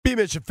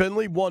Mitch and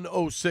Finley,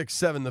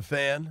 106.7 The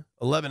Fan,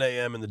 11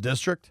 a.m. in the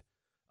district.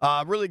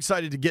 Really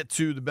excited to get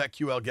to the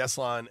BetQL guest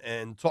line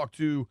and talk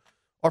to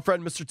our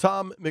friend, Mr.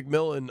 Tom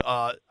McMillen.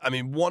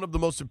 One of the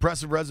most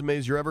impressive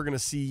resumes you're ever going to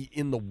see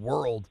in the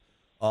world.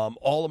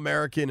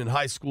 All-American in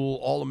high school,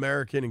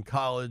 All-American in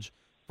college,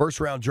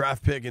 first-round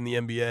draft pick in the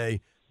NBA,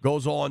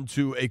 goes on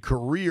to a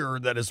career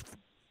that is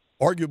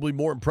arguably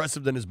more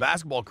impressive than his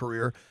basketball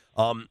career,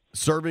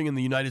 serving in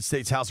the United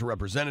States House of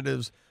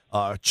Representatives,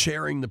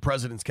 chairing the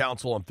President's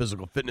Council on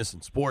Physical Fitness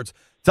and Sports.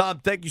 Tom,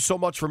 thank you so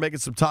much for making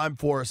some time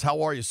for us.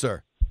 How are you,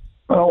 sir?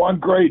 Oh, I'm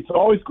great. It's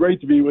always great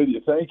to be with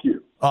you. Thank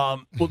you.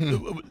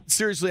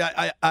 Seriously,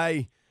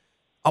 I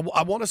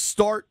want to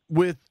start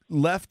with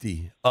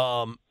Lefty.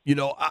 I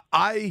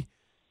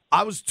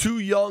was too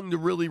young to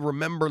really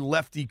remember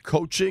Lefty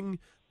coaching,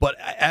 but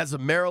as a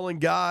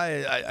Maryland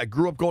guy, I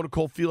grew up going to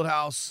Cole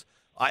Fieldhouse.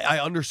 I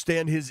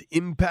understand his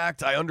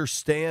impact. I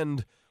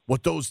understand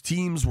what those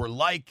teams were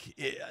like,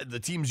 the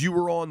teams you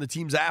were on, the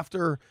teams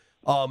after.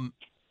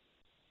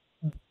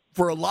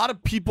 For a lot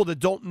of people that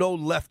don't know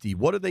Lefty,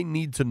 what do they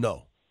need to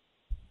know?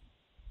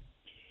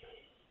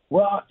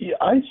 Well,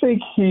 I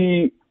think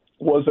he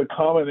was a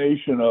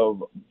combination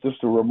of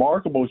just a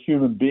remarkable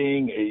human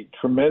being, a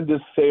tremendous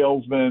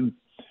salesman,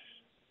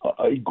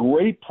 a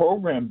great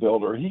program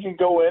builder. He can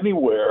go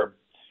anywhere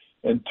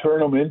and turn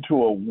them into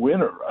a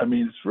winner. I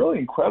mean, it's really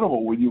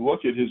incredible when you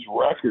look at his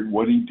record,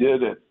 what he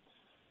did at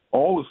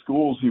all the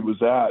schools he was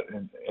at.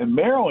 And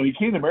Maryland, he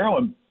came to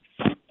Maryland.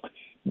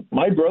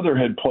 My brother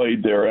had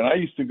played there, and I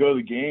used to go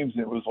to the games,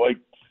 and it was like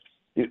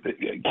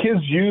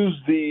kids used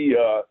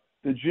the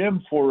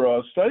gym for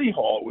a study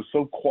hall. It was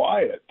so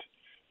quiet.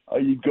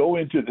 You'd go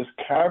into this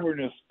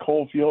cavernous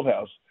Cole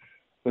Fieldhouse.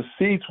 The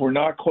seats were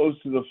not close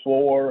to the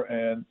floor,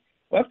 and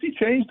Lefty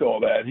changed all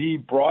that. He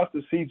brought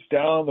the seats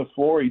down on the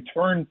floor. He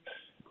turned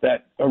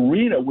that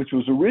arena, which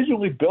was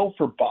originally built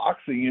for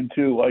boxing,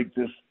 into like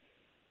this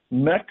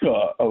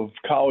mecca of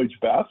college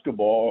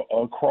basketball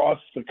across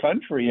the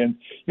country. And,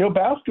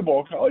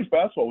 college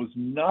basketball was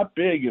not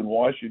big in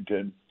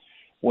Washington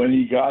when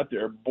he got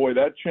there. Boy,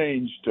 that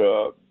changed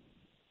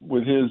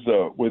with his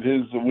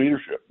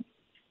leadership.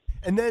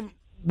 And then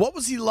what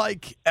was he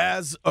like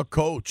as a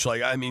coach?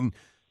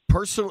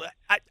 Personally,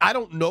 I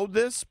don't know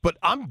this, but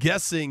I'm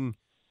guessing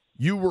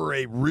you were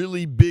a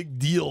really big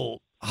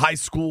deal high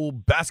school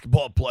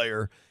basketball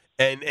player.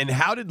 And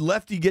how did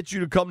Lefty get you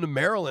to come to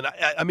Maryland?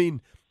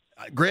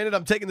 Granted,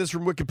 I'm taking this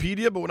from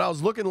Wikipedia, but when I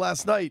was looking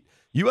last night,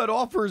 you had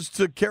offers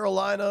to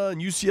Carolina and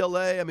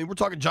UCLA. We're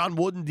talking John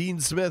Wooden, Dean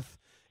Smith,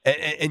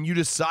 and you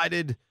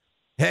decided,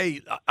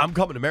 hey, I'm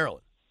coming to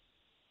Maryland.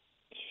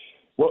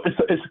 Well,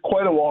 it's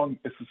quite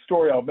it's a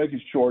story. I'll make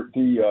it short.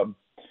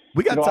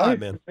 We got time,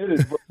 man.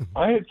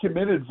 I had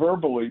committed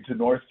verbally to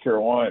North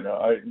Carolina.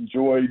 I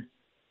enjoyed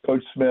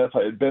Coach Smith.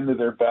 I had been to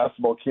their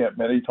basketball camp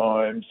many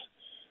times.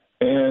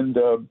 And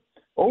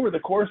over the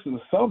course of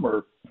the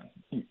summer,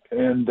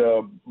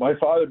 my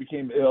father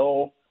became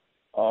ill.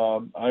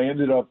 I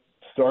ended up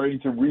starting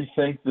to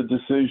rethink the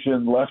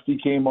decision. Lefty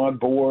came on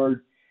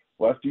board.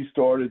 Lefty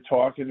started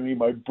talking to me.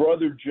 My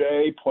brother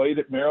Jay played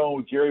at Maryland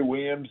with Gary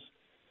Williams.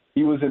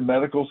 He was in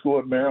medical school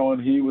at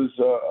Maryland. He was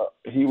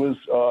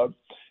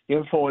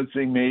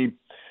influencing me.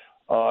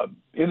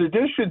 In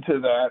addition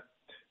to that,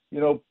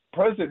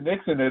 President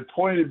Nixon had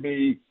appointed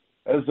me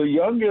as the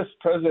youngest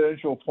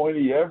presidential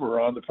appointee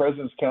ever on the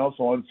President's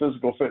Council on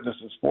Physical Fitness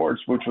and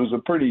Sports, which was a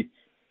pretty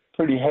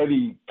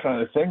heady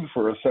kind of thing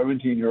for a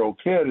 17-year-old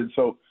kid. And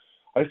so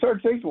I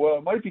started thinking, well,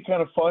 it might be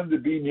kind of fun to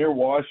be near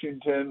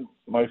Washington.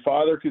 My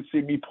father could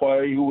see me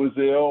play, who was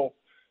ill.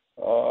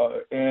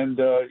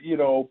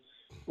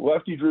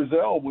 Lefty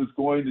Driesell was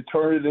going to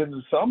turn it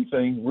into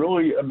something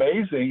really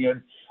amazing.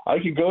 And I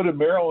could go to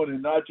Maryland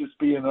and not just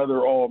be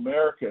another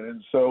All-American.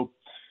 And so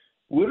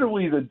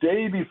literally the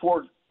day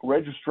before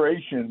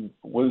registration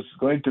was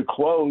going to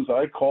close,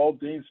 I called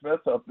Dean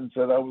Smith up and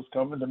said I was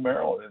coming to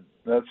Maryland.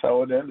 And that's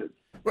how it ended.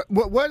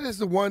 What is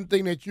the one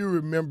thing that you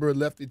remember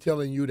Lefty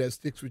telling you that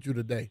sticks with you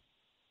today?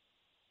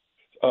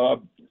 The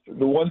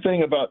one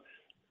thing that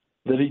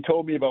he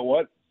told me about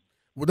what?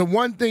 Well, the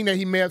one thing that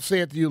he may have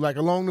said to you, like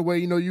along the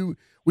way,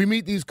 we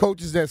meet these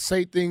coaches that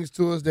say things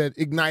to us that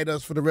ignite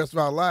us for the rest of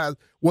our lives.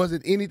 Was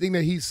it anything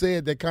that he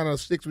said that kind of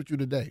sticks with you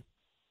today?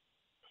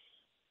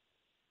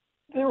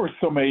 There were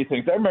so many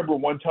things. I remember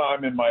one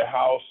time in my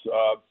house,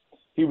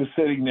 he was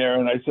sitting there,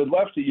 and I said,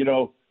 Lefty,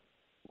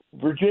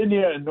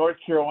 Virginia and North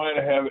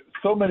Carolina have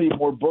so many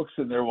more books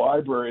in their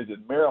library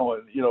than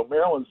Maryland.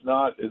 Maryland's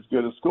not as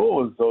good a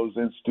school as those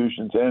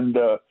institutions. And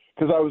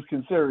because I was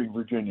considering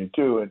Virginia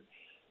too. And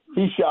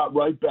he shot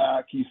right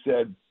back. He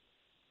said,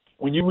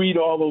 when you read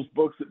all those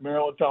books at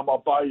Maryland, Tom,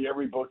 I'll buy you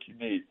every book you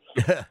need.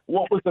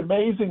 What was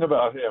amazing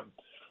about him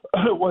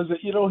was that,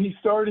 he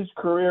started his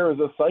career as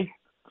a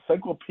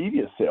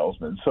encyclopedia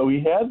salesman. So he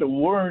had to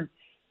learn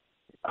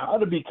how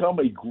to become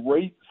a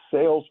great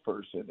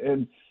salesperson.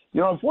 And,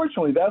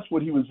 unfortunately, that's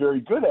what he was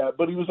very good at,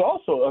 but he was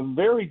also a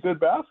very good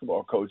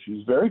basketball coach. He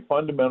was very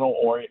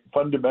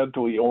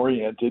fundamentally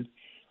oriented.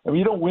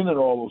 You don't win in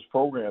all those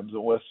programs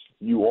unless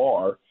you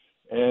are.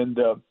 And,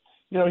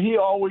 he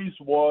always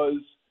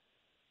was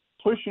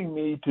pushing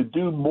me to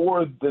do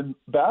more than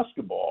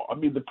basketball. I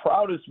mean, the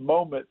proudest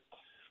moment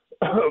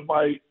of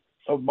my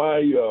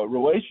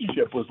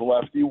relationship with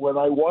Lefty when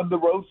I won the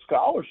Rhodes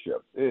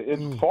Scholarship.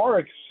 It far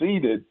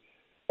exceeded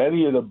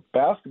any of the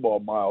basketball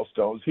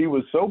milestones. He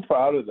was so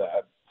proud of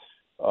that,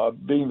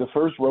 being the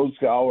first Rhodes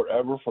Scholar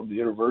ever from the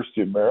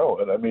University of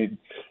Maryland. I mean,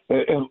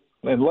 and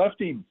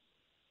Lefty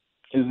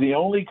is the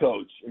only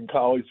coach in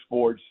college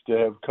sports to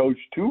have coached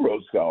 2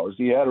 Rhodes Scholars.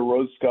 He had a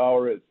Rhodes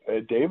Scholar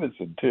at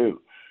Davidson,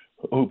 too,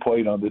 who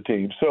played on the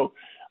team. So,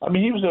 I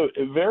mean, he was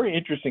a very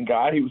interesting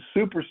guy. He was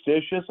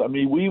superstitious. I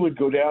mean, we would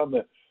go down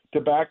the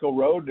Tobacco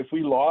Road, and if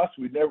we lost,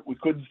 we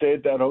couldn't stay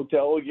at that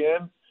hotel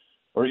again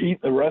or eat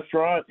in the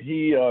restaurant.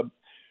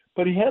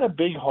 But he had a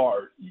big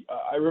heart.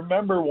 I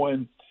remember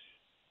when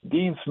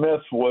Dean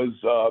Smith was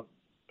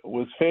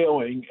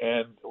failing,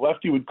 and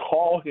Lefty would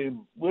call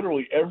him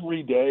literally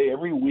every day,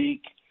 every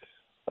week,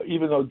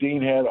 even though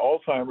Dean had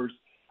Alzheimer's.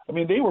 I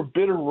mean, they were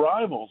bitter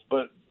rivals,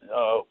 but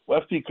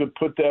Lefty could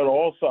put that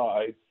all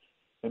aside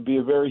and be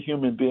a very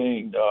human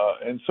being.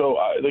 And so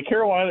the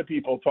Carolina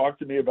people talk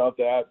to me about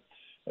that,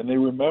 and they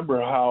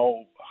remember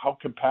how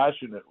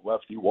compassionate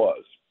Lefty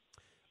was.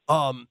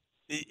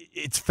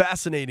 It's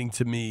fascinating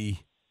to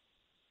me.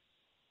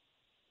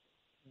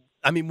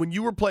 I mean, when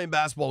you were playing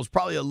basketball, it was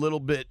probably a little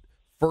bit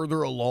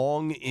further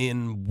along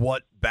in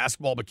what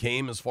basketball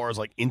became as far as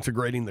like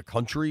integrating the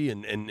country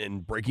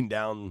and breaking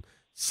down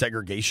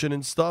segregation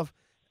and stuff.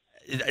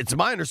 It's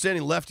my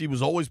understanding Lefty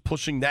was always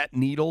pushing that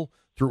needle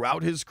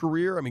throughout his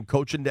career. I mean,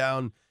 coaching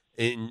down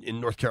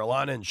in North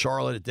Carolina and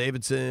Charlotte at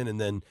Davidson, and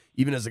then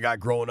even as a guy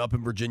growing up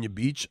in Virginia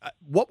Beach.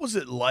 What was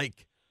it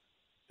like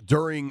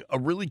during a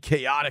really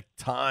chaotic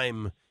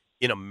time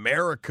in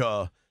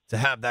America to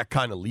have that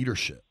kind of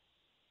leadership?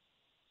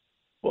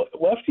 Well,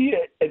 Lefty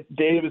at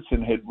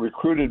Davidson had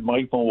recruited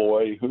Mike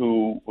Malloy,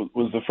 who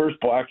was the first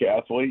black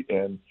athlete,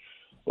 and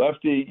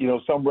Lefty,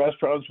 some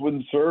restaurants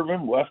wouldn't serve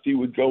him. Lefty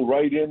would go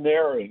right in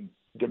there and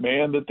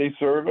demand that they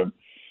serve him.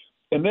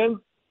 And then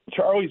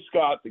Charlie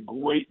Scott, the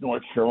great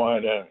North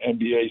Carolina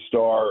NBA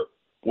star,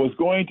 was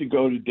going to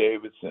go to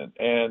Davidson.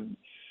 And,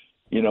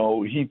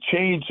 he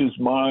changed his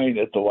mind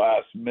at the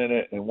last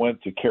minute and went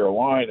to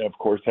Carolina, of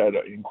course, had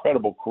an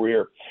incredible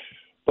career.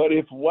 But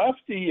if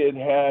Lefty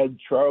had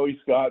Charlie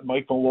Scott,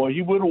 Mike Malloy,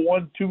 he would have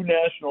won 2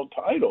 national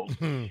titles.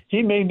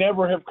 He may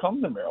never have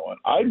come to Maryland.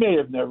 I may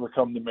have never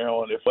come to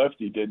Maryland if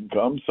Lefty didn't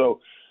come.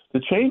 So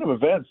the chain of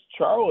events,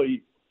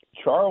 Charlie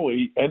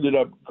ended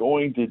up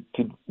going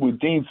to with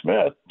Dean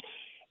Smith,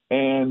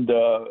 and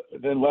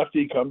then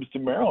Lefty comes to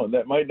Maryland.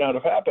 That might not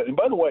have happened. And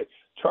by the way,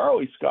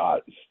 Charlie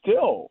Scott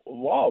still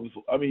was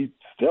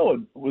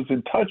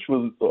in touch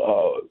with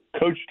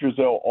Coach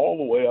Driesell all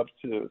the way up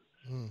to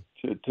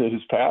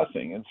his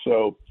passing. And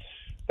so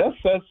that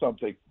says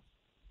something.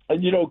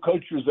 And,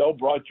 Coach Driesell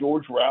brought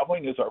George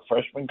Raveling as our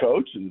freshman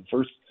coach, the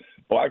first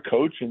black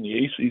coach in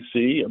the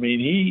ACC. I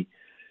mean,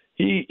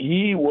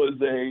 he was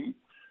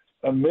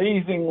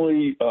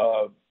amazingly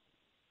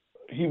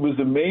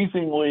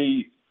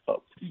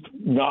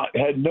not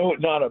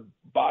a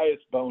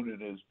biased bone in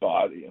his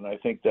body. And I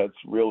think that's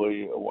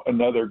really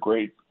another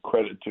great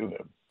credit to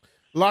him.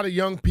 A lot of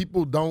young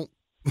people don't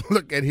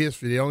look at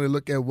history. They only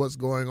look at what's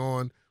going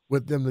on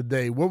with them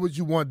today. What would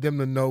you want them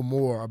to know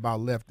more about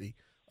Lefty,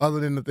 other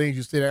than the things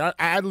you said?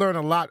 I learned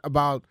a lot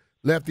about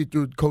Lefty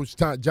through Coach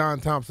John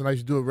Thompson. I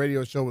used to do a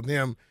radio show with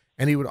him,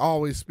 and he would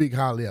always speak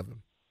highly of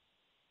him.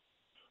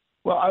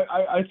 Well,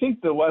 I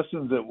think the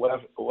lessons that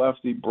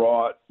Lefty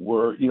brought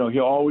were, he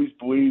always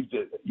believed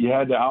that you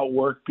had to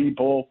outwork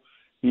people.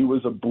 He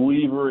was a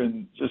believer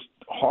in just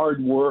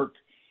hard work.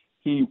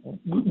 He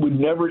would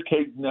never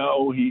take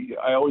no.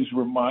 I always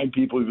remind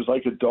people he was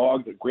like a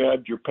dog that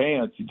grabbed your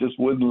pants. He just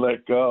wouldn't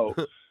let go.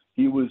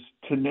 He was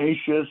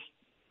tenacious,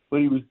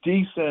 but he was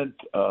decent.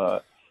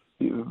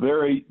 He was a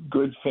very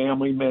good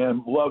family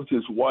man, loved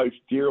his wife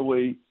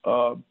dearly.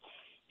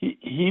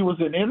 He was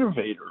an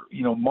innovator.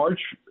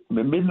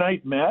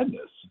 Midnight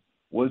Madness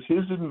was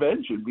his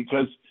invention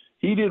because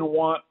he didn't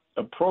want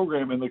a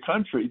program in the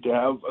country to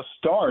have a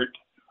start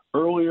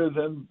earlier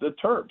than the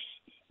Terps.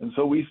 And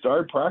so we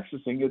started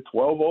practicing at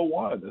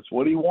 12:01. That's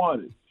what he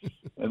wanted.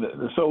 And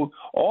so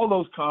all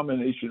those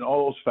combinations,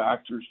 all those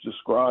factors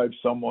describe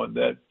someone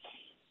that,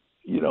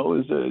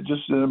 is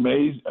just an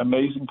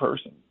amazing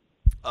person.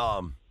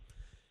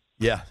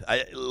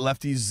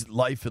 Lefty's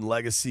life and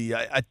legacy.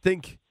 I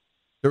think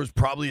there was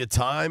probably a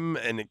time,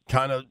 and it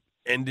kind of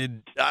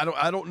ended.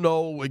 I don't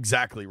know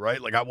exactly, right?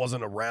 Like I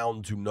wasn't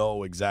around to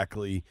know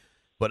exactly,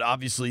 but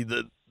obviously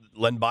the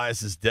Len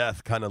Bias's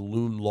death kind of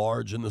loomed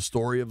large in the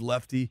story of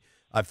Lefty.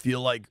 I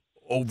feel like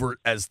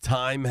as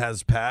time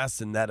has passed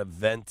and that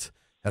event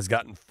has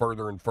gotten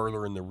further and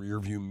further in the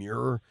rearview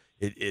mirror,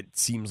 it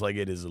seems like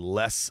it is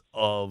less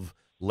of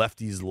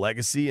Lefty's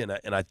legacy, and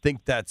I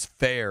think that's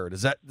fair.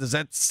 Does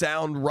that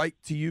sound right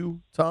to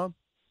you, Tom?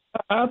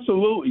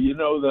 Absolutely.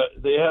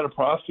 They had a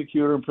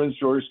prosecutor in Prince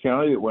George's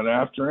County that went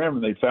after him,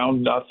 and they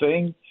found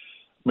nothing.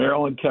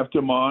 Maryland kept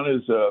him on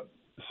as a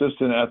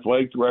assistant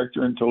athletic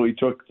director until he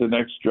took the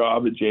next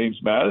job at James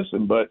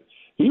Madison. But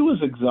he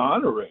was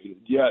exonerated,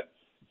 yet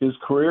his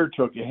career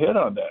took a hit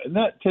on that. And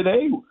that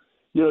today,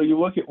 you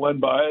look at Len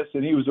Bias,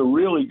 and he was a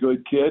really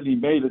good kid. He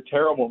made a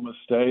terrible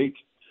mistake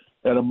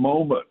at a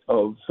moment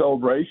of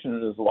celebration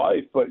in his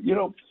life. But,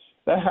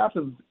 that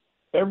happens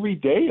every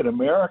day in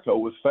America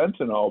with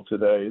fentanyl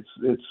today.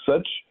 It's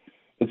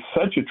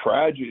such a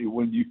tragedy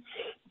when you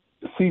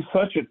see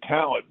such a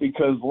talent,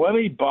 because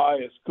Lenny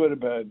Bias could have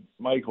been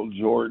Michael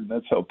Jordan.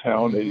 That's how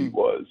talented he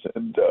was.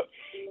 And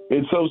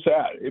it's so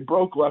sad. It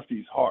broke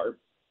Lefty's heart.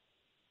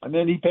 And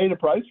then he paid a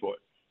price for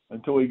it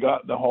until he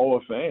got in the Hall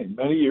of Fame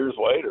many years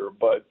later.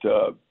 But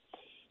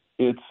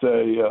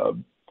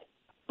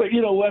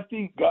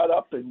Lefty got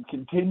up and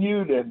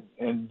continued and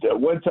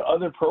went to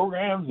other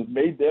programs and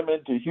made them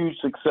into huge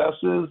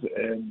successes.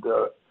 And,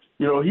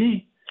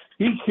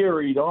 he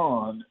carried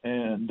on,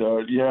 and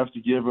you have to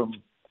give him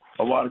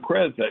a lot of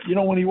credit. That,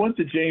 when he went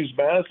to James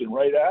Madison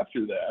right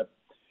after that,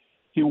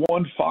 he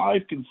won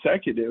 5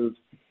 consecutive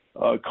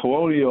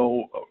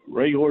Colonial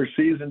regular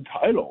season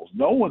titles.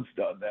 No one's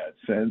done that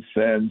since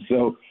then.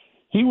 So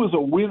he was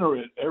a winner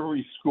at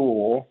every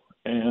school,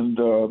 and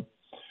we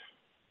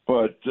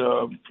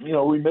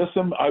miss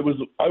him. It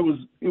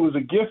was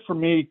a gift for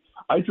me.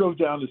 I drove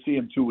down to see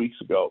him 2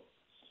 weeks ago,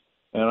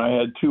 and I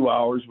had 2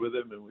 hours with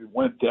him, and we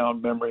went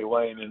down memory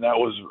lane, and that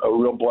was a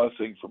real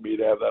blessing for me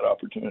to have that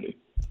opportunity.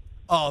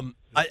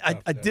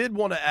 I did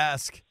want to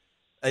ask,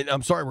 and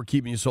I'm sorry we're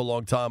keeping you so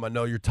long, Tom. I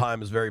know your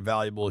time is very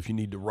valuable. If you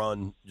need to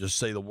run, just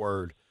say the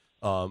word.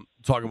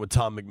 Talking with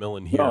Tom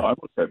McMillen here. No, I'm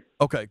okay.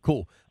 Okay,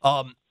 cool.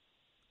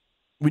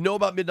 We know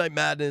about Midnight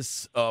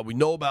Madness. We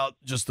know about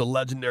just the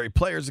legendary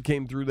players that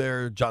came through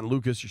there. John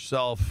Lucas,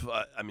 yourself.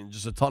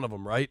 Just a ton of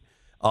them, right?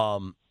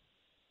 Can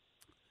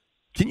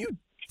you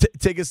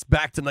take us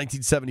back to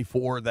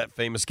 1974, that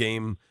famous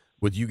game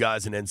with you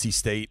guys in NC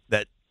State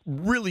that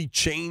really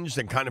changed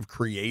and kind of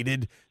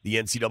created the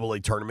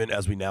NCAA tournament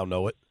as we now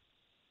know it?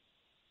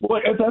 Well,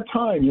 at that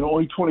time,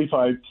 only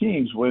 25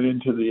 teams went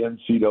into the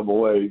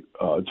NCAA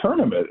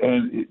tournament,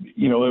 and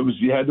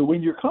you had to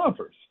win your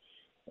conference.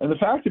 And the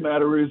fact of the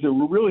matter is, there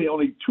were really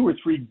only 2 or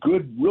 3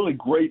 good, really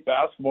great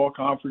basketball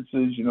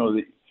conferences.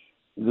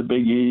 The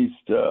Big East,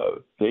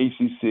 the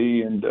ACC,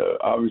 and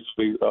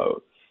obviously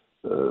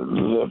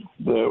the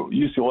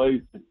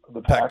UCLA,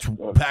 the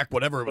Pac,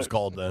 whatever it was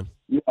called then.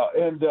 Yeah,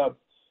 and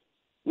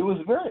it was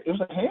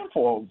a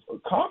handful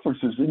of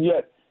conferences, and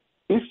yet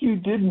if you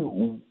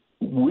didn't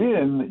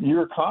win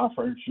your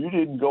conference, you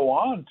didn't go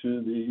on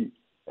to the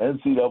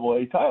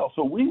NCAA title.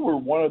 So we were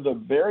one of the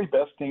very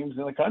best teams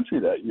in the country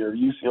that year: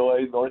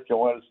 UCLA, North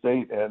Carolina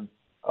State, and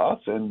us.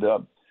 And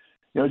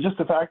just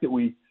the fact that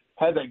we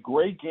had that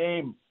great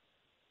game.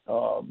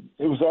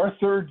 It was our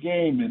 3rd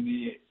game in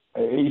the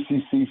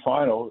ACC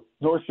final.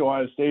 North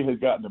Carolina State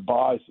had gotten a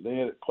bye, so they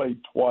had played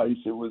twice.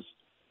 It was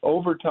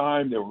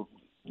overtime. It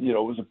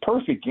was a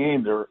perfect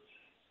game.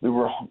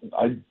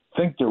 I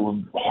think there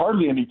were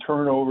hardly any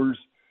turnovers,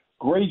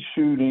 great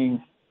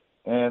shooting,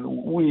 and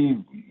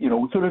we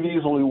could have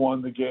easily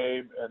won the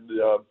game. And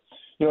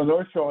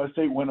North Carolina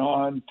State went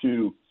on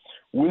to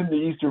win the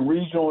Eastern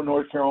Regional in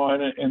North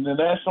Carolina and the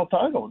national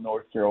title in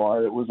North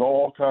Carolina. It was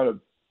all kind of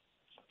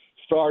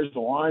stars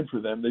aligned for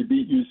them. They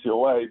beat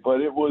UCLA,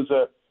 but it was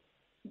a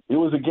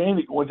game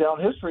that went down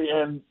history.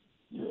 And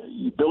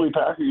Billy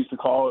Packer used to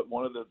call it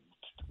one of the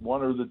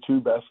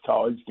 2 best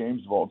college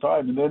games of all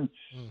time. And then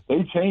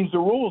they changed the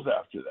rules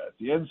after that.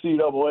 The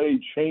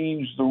NCAA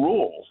changed the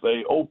rules.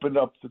 They opened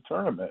up the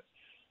tournament.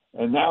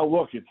 And now,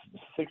 look, it's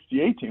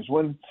 68 teams.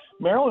 When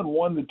Maryland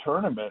won the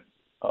tournament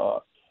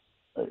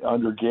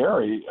under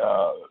Gary,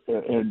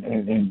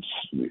 and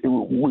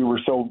we were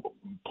so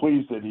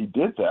pleased that he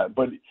did that,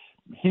 but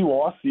he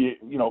lost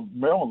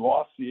Maryland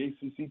lost the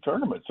ACC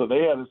tournament, so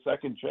they had a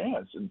second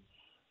chance, and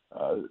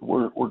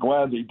we're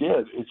glad they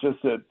did. It's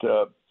just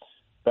that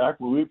back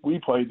when we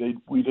played,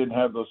 we didn't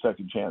have those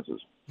second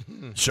chances.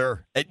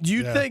 Sure. Do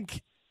you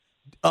think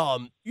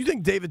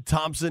David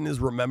Thompson is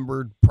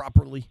remembered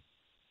properly?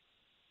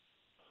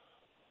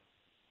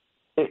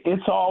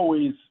 It's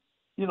always,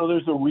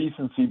 there's a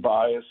recency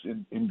bias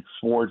in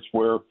sports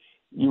where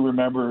you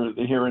remember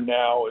the here and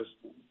now is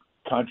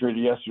contrary to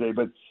yesterday.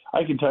 But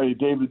I can tell you,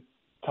 David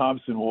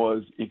Thompson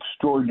was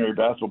extraordinary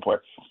basketball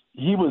player.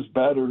 He was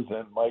better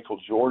than Michael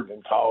Jordan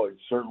in college,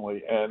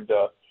 certainly, and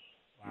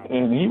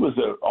he was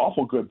an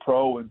awful good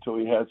pro until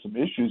he had some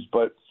issues.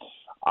 But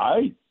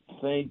I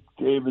think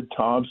David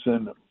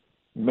Thompson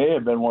may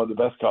have been one of the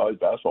best college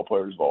basketball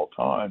players of all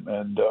time,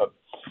 and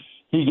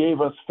he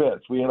gave us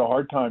fits. We had a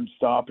hard time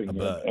stopping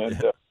him,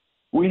 and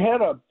we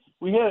had an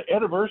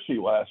anniversary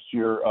last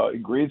year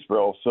in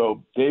Greensboro.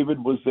 So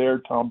David was there,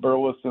 Tom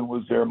Burleson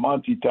was there,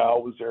 Monty Tao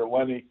was there,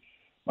 Lenny,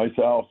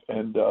 myself,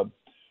 and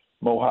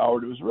Mo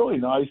Howard. It was really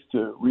nice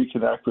to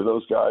reconnect with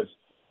those guys,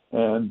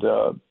 and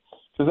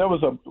because that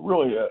was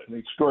really an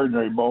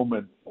extraordinary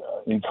moment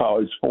in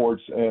college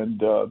sports,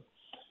 and it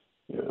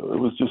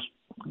was just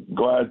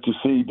glad to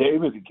see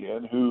David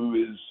again, who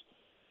is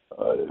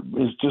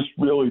just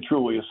really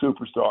truly a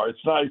superstar.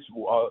 It's nice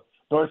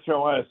North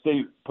Carolina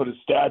State put a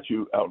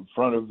statue out in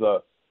front of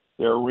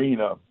their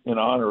arena in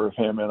honor of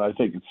him, and I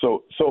think it's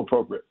so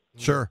appropriate.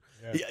 Sure.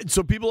 Yeah,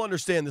 so people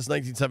understand this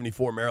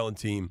 1974 Maryland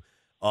team.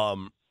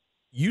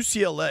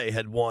 UCLA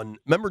had won.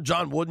 Remember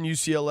John Wooden,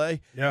 UCLA?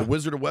 Yeah. The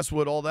Wizard of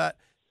Westwood, all that?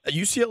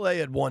 UCLA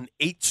had won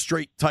 8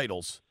 straight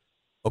titles.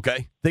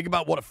 Okay? Think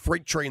about what a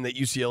freight train that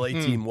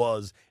UCLA team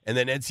was, and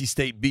then NC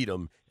State beat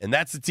them. And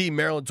that's the team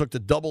Maryland took to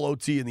double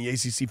OT in the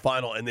ACC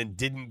final and then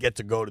didn't get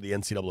to go to the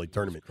NCAA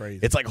tournament. Crazy.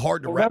 It's like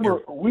hard to wrap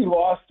Remember, we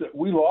lost to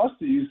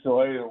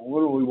UCLA in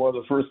literally one of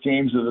the first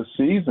games of the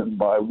season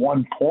by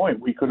 1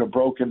 point. We could have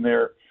broken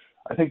their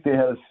 – I think they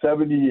had a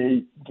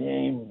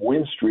 78-game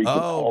win streak.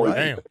 Oh,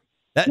 right.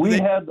 We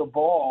had the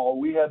ball,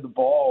 and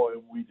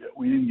we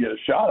didn't get a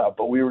shot out,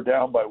 but we were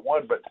down by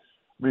 1. But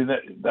I mean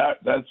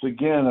that's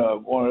again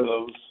one of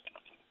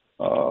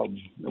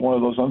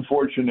those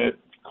unfortunate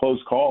close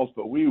calls.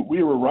 But we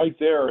were right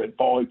there at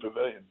Pauley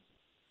Pavilion.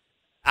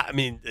 I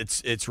mean,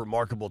 it's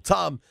remarkable.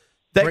 Tom,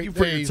 thank you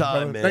for your time,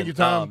 brother. man. Thank you,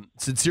 Tom.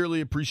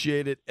 Sincerely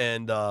appreciate it,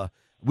 and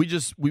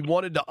we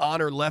wanted to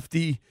honor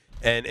Lefty,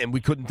 and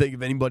we couldn't think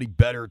of anybody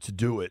better to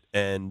do it.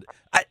 And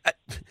I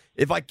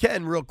if I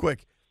can, real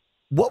quick.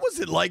 What was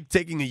it like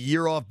taking a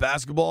year off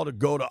basketball to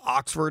go to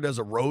Oxford as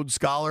a Rhodes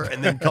Scholar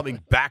and then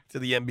coming back to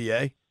the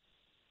NBA?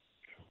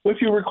 Well, if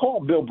you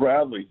recall, Bill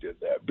Bradley did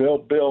that.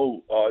 Bill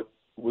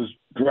was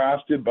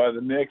drafted by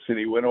the Knicks, and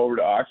he went over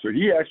to Oxford.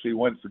 He actually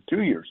went for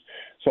 2 years.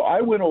 So I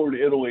went over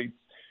to Italy.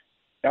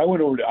 I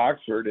went over to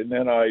Oxford, and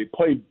then I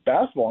played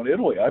basketball in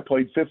Italy. I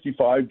played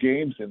 55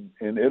 games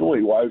in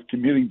Italy while I was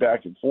commuting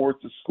back and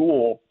forth to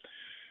school.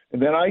 And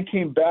then I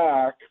came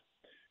back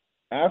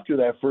after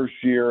that first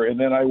year, and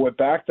then I went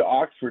back to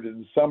Oxford in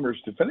the summers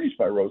to finish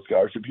my Rhodes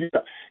Scholarship.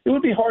 It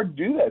would be hard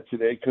to do that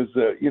today because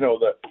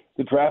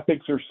the draft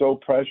picks are so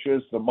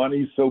precious, the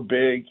money's so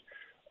big.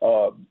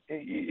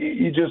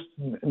 You just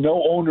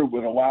no owner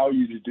would allow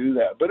you to do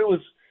that. But it was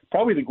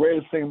probably the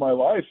greatest thing in my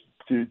life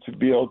to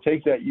be able to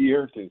take that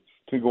year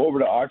to go over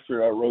to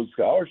Oxford on a Rhodes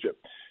Scholarship.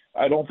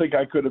 I don't think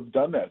I could have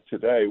done that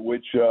today,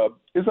 which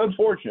is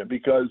unfortunate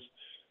because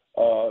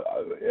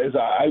as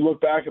I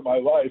look back at my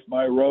life,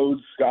 my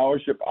Rhodes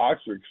Scholarship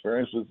Oxford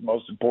experience was the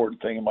most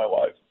important thing in my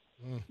life.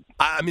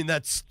 I mean,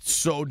 that's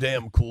so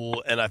damn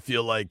cool, and I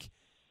feel like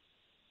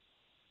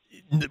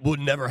it would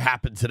never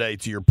happen today,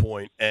 to your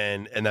point,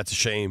 and that's a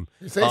shame.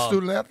 You say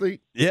student athlete.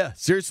 Yeah,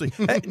 seriously.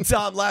 Hey,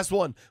 Tom, last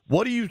one.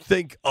 What do you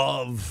think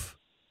of,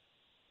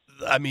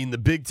 I mean, the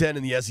Big Ten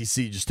and the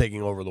SEC just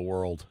taking over the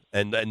world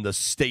and the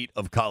state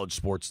of college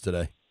sports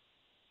today?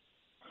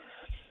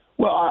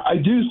 Well, I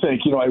do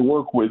think, I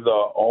work with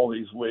all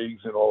these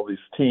leagues and all these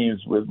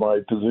teams with my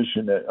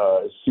position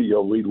as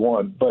CEO Lead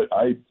One. But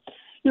I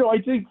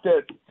think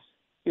that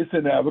it's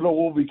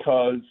inevitable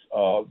because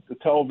the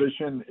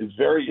television is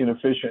very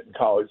inefficient in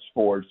college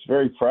sports,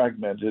 very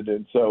fragmented.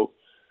 And so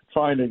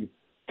trying to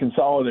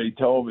consolidate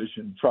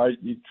television, try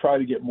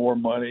to get more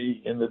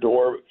money in the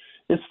door,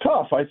 it's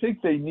tough. I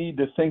think they need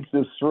to think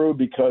this through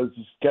because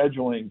the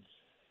scheduling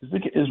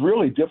is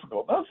really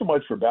difficult. Not so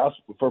much for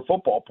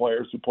football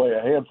players who play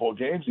a handful of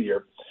games a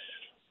year,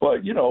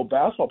 but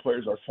basketball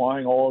players are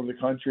flying all over the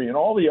country and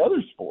all the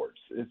other sports.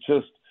 It's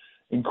just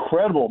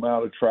incredible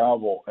amount of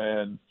travel,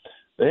 and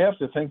they have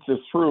to think this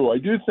through. I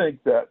do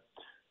think that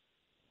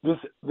this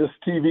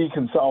TV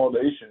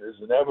consolidation is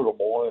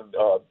inevitable,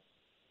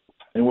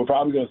 and we're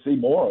probably going to see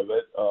more of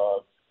it.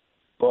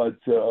 But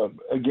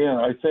again,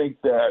 I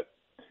think that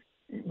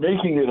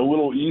making it a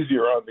little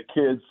easier on the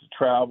kids to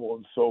travel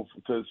and so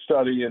to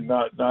study and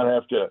not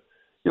have to,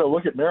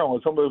 look at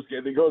Maryland. Some of those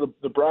kids, they go to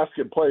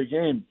Nebraska and play a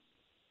game,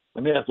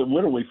 and they have to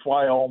literally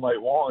fly all night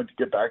long to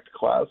get back to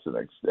class the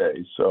next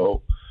day.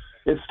 So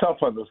it's tough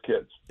on those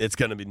kids. It's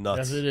going to be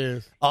nuts. Yes, it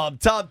is.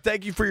 Tom,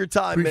 thank you for your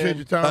time, Appreciate man.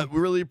 your time. We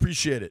really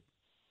appreciate it.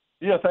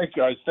 Yeah, thanks,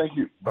 guys. Thank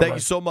you. Bye-bye. Thank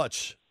you so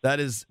much. That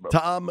is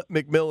Tom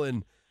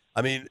McMillen.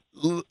 I mean,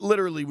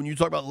 literally, when you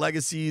talk about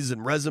legacies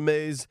and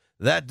resumes,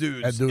 that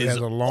dude has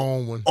a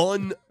long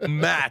one.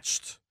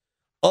 Unmatched.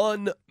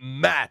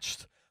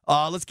 Unmatched.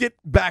 Let's get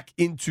back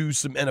into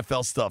some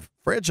NFL stuff.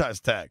 Franchise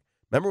tag.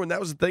 Remember when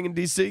that was a thing in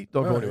D.C.?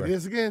 Don't go anywhere. It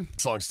is again.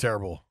 Song's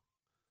terrible.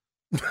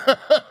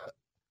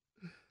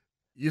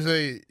 You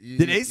say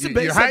Did Ace of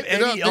Base have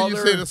any other?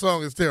 You say the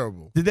song is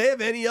terrible. Did they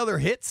have any other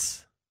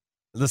hits?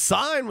 The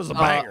Sign was a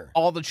banger.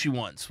 All That She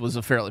Wants was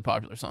a fairly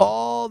popular song.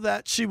 All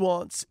that she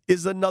wants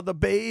is another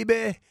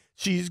baby.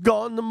 She's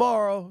gone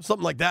tomorrow.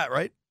 Something like that,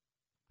 right?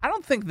 I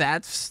don't think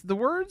that's the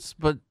words,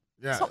 but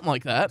something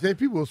like that.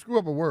 People will screw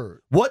up a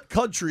word. What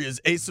country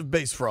is Ace of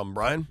Base from,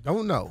 Brian?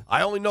 Don't know.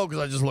 I only know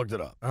because I just looked it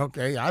up.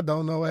 Okay, I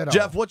don't know at all.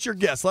 Jeff, what's your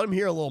guess? Let him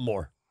hear a little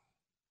more.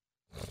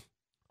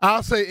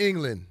 I'll say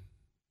England.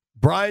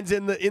 Brian's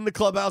in the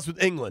clubhouse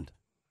with England.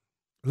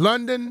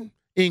 London,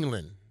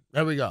 England.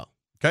 There we go.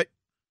 Okay.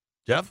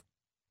 Jeff?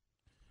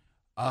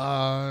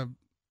 I'm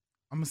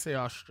going to say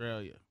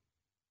Australia.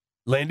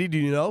 Landy, do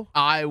you know?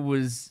 I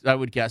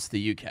would guess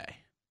the UK.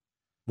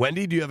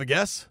 Wendy, do you have a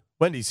guess?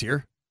 Wendy's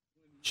here.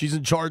 She's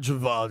in charge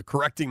of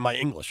correcting my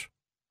English.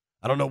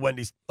 I don't know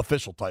Wendy's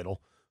official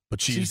title,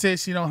 But She said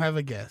she don't have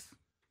a guess.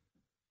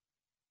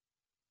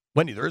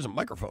 Wendy, there is a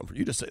microphone for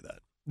you to say that.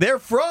 They're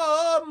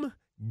from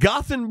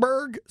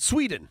Gothenburg,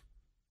 Sweden.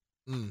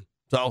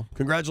 So,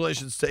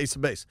 congratulations to Ace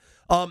of Base.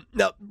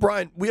 Now,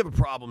 Brian, we have a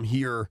problem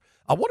here.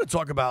 I want to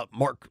talk about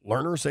Mark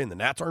Lerner saying the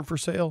Nats aren't for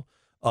sale.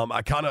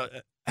 I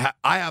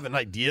have an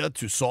idea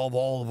to solve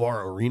all of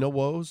our arena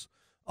woes.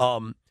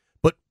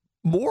 But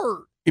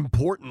more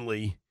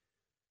importantly,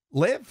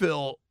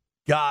 Landfill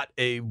got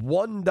a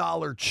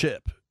 $1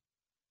 chip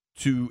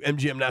to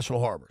MGM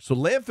National Harbor. So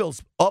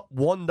Landfill's up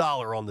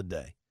 $1 on the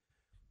day.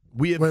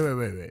 We have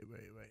Wait.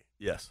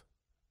 Yes.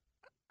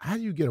 How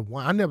do you get a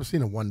one? I never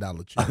seen a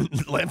 $1 chip.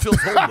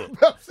 Landfill's holding it.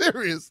 I'm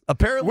serious.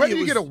 Apparently, Where do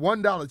you get a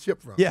 $1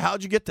 chip from? Yeah,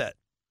 how'd you get that?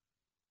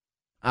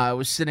 I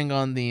was sitting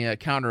on the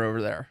counter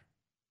over there.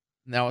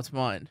 Now it's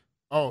mine.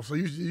 Oh, so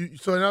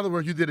so in other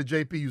words, you did a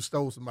JP, you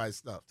stole somebody's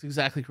stuff. That's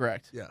exactly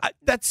correct. Yeah.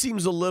 That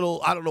seems a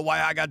little, I don't know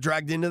why I got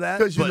dragged into that.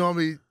 Because you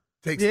normally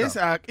take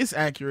stuff. It's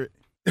accurate.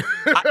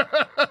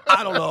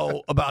 I don't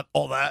know about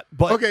all that.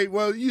 But Okay,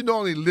 well, you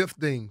normally lift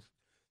things.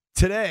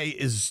 today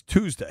is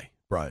Tuesday,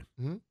 Brian.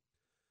 Mm-hmm.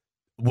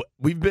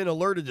 We've been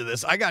alerted to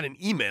this. I got an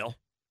email.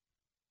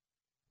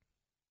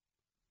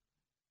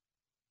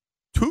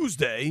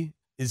 Tuesday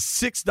is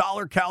 $6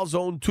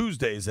 calzone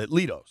Tuesdays at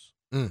Ledo's.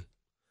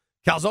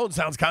 Calzone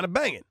sounds kind of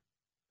banging.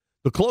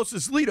 The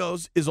closest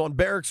Ledo's is on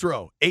Barracks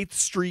Row, 8th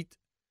Street.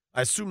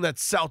 I assume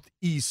that's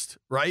southeast,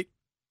 right?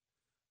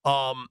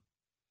 I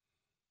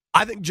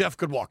think Jeff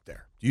could walk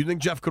there. Do you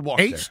think Jeff could walk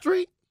there? 8th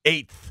Street?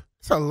 8th.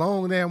 It's a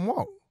long damn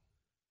walk.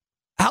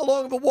 How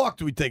long of a walk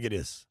do we think it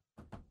is?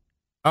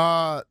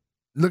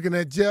 Looking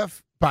at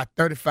Jeff, about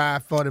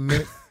 35, 40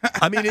 minutes.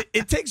 I mean,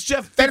 it takes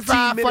Jeff 15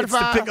 35, minutes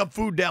 45. to pick up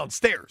food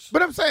downstairs.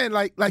 But I'm saying,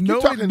 like No, you're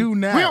it talking, do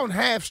not. we're on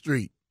Half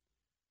Street.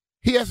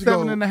 He has to go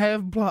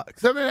 7.5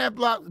 blocks. 7.5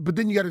 blocks, but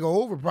then you got to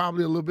go over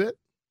probably a little bit.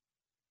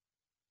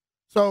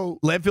 So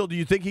Landfill, do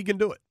you think he can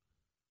do it?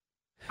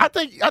 I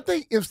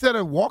think instead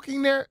of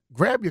walking there,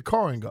 grab your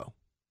car and go.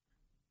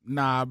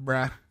 Nah,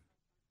 bruh.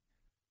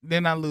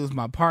 Then I lose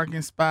my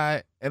parking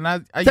spot, and I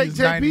Take use JP's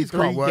 93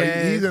 car. Well,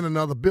 gas. he's in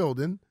another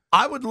building.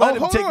 I would let him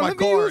hold take on, my let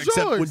me car, use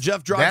except yours. when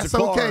Jeff drives That's a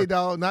car. okay,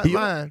 dog. Not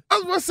mine. I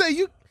was going to say,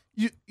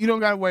 you don't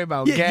got to worry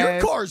about Yeah,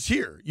 gas. your car's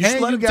here. You should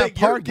And let you him got take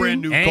your parking.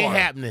 brand new Ain't car.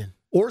 happening.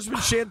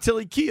 Orsman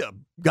Chantilly Kia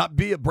got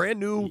be a brand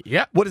new.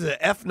 Yep. What is it?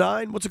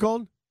 F9? What's it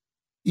called?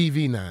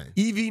 EV9.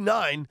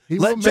 EV9. He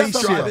Let will Jeff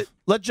mess drive up. it.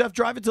 Let Jeff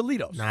drive it to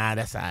Ledo's. Nah,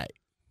 that's all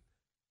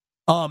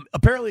right.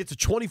 Apparently, it's a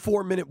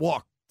 24-minute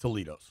walk to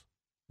Ledo's.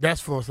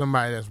 That's for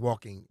somebody that's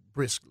walking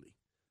briskly.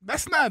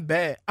 That's not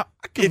bad. I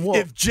can walk.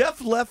 If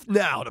Jeff left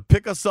now to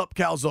pick us up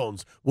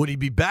calzones, would he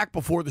be back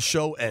before the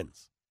show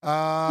ends?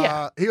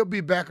 He'll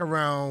be back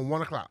around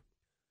 1 o'clock.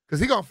 Because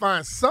he's going to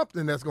find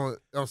something that's going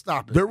to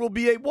stop him. There will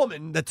be a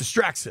woman that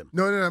distracts him.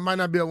 No, it might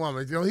not be a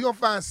woman. He's going to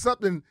find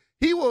something.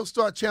 He will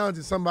start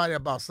challenging somebody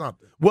about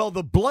something. Well,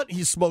 the blunt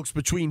he smokes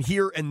between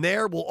here and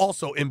there will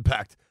also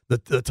impact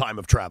the time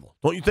of travel.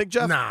 Don't you think,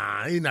 Jeff?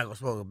 Nah, he's not going to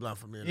smoke a blunt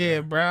for me. Yeah,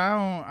 bro.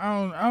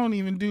 I don't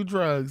even do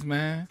drugs,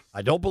 man.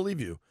 I don't believe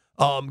you.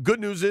 Good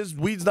news is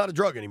weed's not a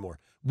drug anymore.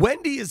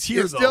 Wendy is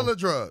here, It's though. still a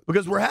drug.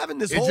 Because we're having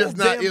this It's whole just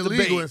not damn illegal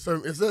debate. in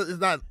certain. It's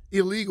not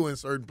illegal in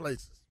certain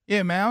places.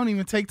 Yeah, man. I don't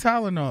even take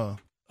Tylenol.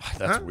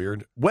 That's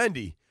weird.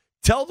 Wendy,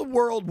 tell the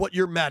world what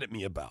you're mad at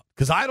me about.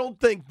 Because I don't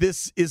think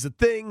this is a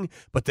thing,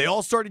 but they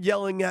all started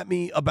yelling at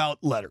me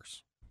about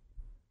letters.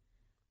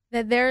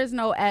 That there is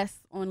no S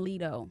on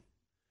Ledo.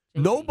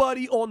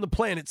 Nobody on the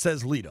planet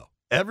says Ledo.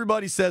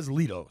 Everybody says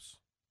Ledo's.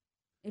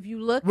 If you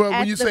look Well, at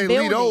when you the say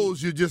building,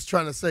 Ledo's, you're just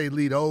trying to say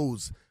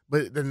Ledo's,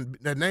 but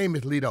the name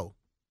is Ledo.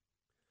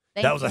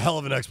 That was a hell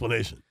of an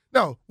explanation.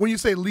 No, when you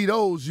say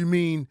Ledo's, you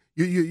mean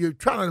you're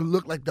trying to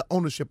look like the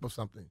ownership of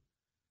something.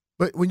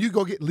 But when you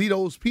go get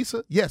Ledo's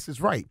Pizza, yes,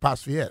 it's right,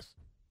 apostrophe S.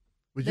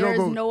 But you There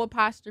don't is go, no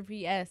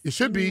apostrophe S It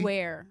should be.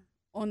 anywhere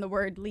on the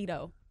word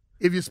Ledo.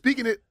 if you're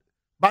speaking it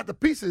about the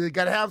pizza, you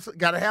gotta have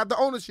the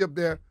ownership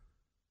there.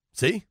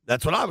 See?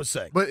 That's what I was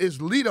saying. But it's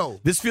Ledo.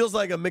 This feels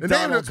like a The name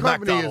McDonald's, of the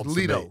company McDonald's is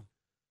Ledo.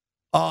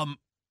 debate.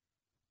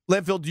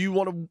 Landfill, do you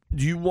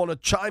want to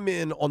chime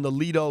in on the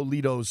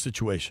Ledo's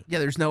situation? Yeah,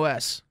 there's no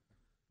S.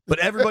 But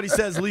everybody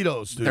says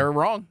Ledo's, dude. They're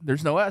wrong.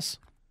 There's no S.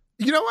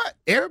 You know what?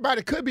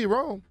 Everybody could be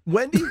wrong.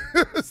 Wendy,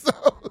 So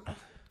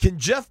can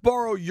Jeff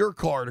borrow your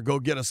car to go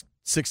get us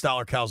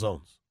 $6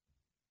 calzones?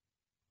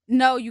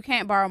 No, you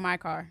can't borrow my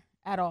car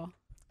at all.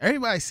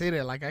 Everybody say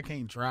that like I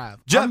can't drive.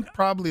 Jeff- I'm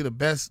probably the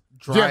best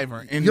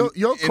driver in your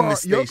in car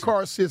the your station.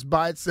 car sits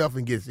by itself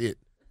and gets hit.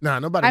 Nah,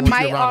 nobody I wants you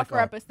might around the offer car.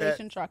 up a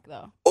station truck,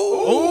 though.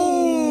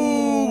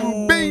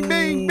 Ooh! Bing,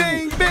 bing,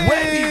 bing, bing.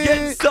 Wendy,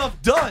 getting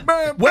stuff done.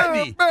 Bam,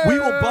 Wendy, bam, we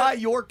will bam. buy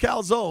your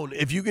calzone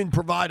if you can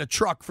provide a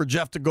truck for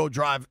Jeff to go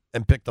drive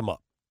and pick them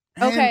up.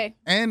 Okay.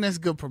 And that's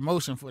good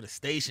promotion for the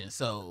station.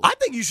 So I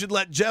think you should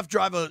let Jeff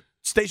drive a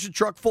station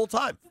truck full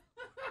time.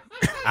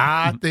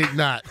 I think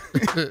not.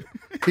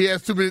 He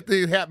has too many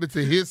things happen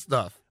to his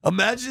stuff.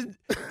 Imagine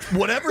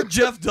whatever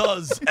Jeff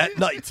does at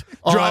night,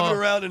 driving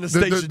around in a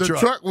station the truck.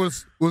 truck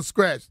was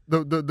scratched.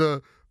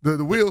 The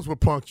wheels were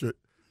punctured.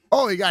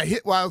 Oh, he got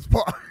hit while it was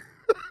parked.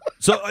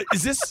 So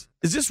is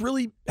this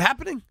really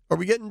happening? Are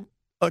we getting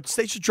a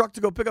station truck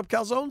to go pick up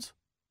calzones?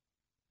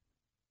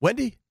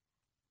 Wendy?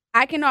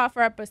 I can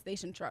offer up a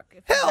station truck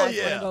if you Hell guys want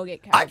yeah. to go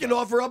get I can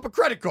offer up a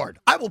credit card.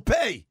 I will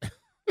pay.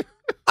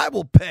 I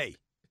will pay.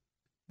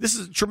 This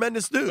is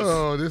tremendous news.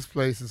 Oh, this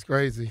place is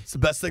crazy. It's the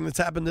best thing that's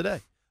happened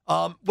today.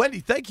 Wendy,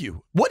 thank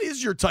you. What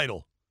is your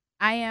title?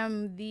 I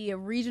am the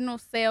regional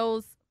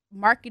sales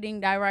marketing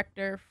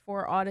director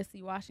for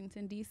Odyssey,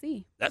 Washington,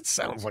 D.C. That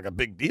sounds like a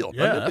big deal.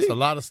 Yeah, that's a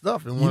lot of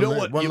stuff in one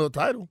little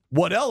title.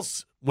 What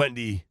else,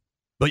 Wendy?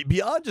 But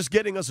beyond just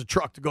getting us a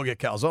truck to go get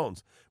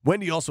calzones,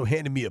 Wendy also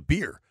handed me a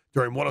beer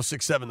during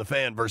 106.7 The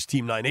Fan versus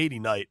Team 980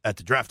 night at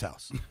the Draft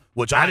House,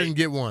 which I didn't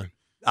get one.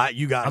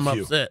 You got a few. I'm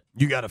upset.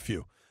 You got a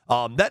few.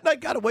 That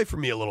night got away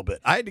from me a little bit.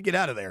 I had to get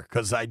out of there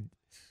because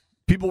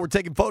people were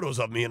taking photos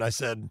of me, and I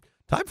said,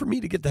 time for me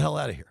to get the hell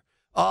out of here.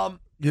 You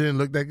didn't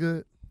look that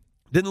good?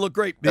 Didn't look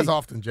great. That's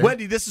often, Jay.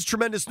 Wendy, this is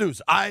tremendous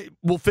news. I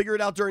will figure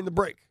it out during the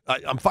break.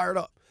 I'm fired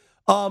up.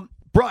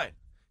 Brian,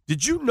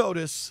 did you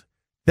notice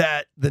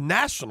that the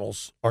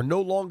Nationals are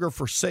no longer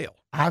for sale?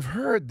 I've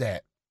heard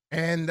that.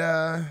 And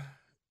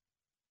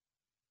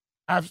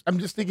I'm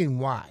just thinking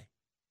why.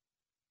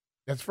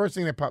 That's the first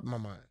thing that popped in my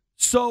mind.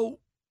 So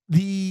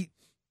they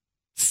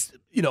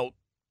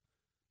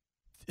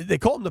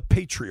call him the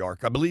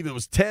patriarch. I believe it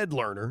was Ted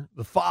Lerner,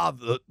 the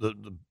father,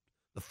 the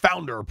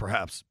founder,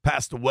 perhaps,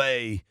 passed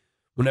away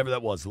whenever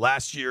that was,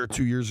 last year,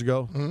 2 years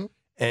ago. Mm-hmm.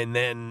 And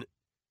then,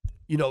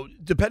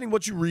 depending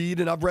what you read,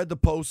 and I've read the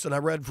posts, and I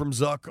read from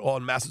Zuck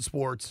on Massive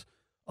Sports,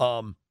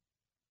 the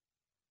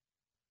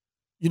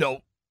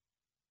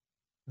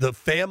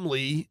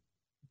family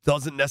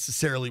doesn't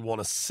necessarily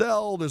want to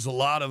sell. There's a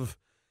lot of,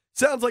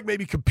 sounds like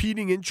maybe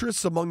competing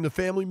interests among the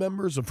family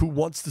members of who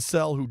wants to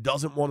sell, who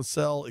doesn't want to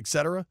sell, et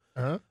cetera.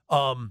 Uh-huh.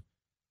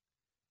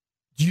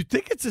 Do you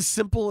think it's as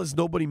simple as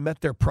nobody met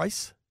their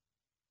price?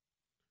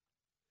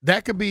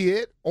 That could be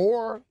it,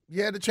 or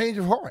you had a change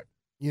of heart.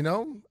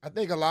 I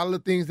think a lot of the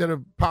things that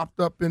have popped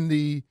up in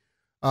the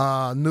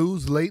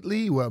news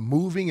lately were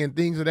moving and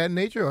things of that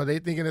nature. Are they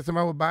thinking that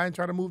somebody would buy and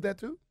try to move that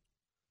too?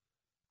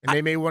 And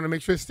they may want to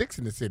make sure it sticks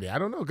in the city. I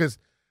don't know, because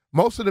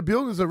most of the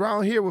buildings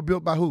around here were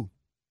built by who?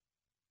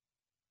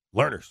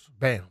 Learners.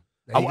 Bam.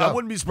 I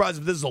wouldn't be surprised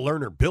if this is a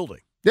Lerner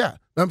building. Yeah,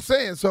 I'm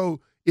saying, so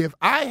if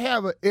I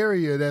have an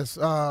area that's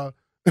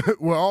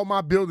where all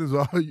my buildings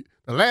are, the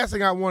last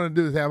thing I want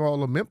to do is have all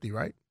of them empty,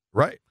 right?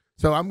 Right.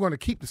 So I'm going to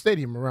keep the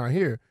stadium around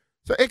here.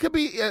 So it could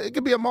be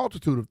a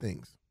multitude of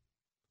things,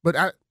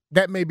 but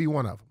that may be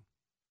one of them.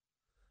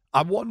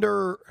 I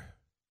wonder.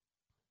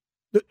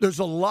 There's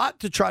a lot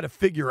to try to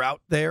figure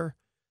out there,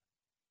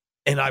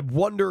 and I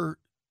wonder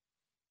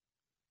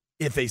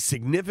if a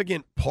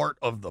significant part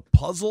of the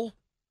puzzle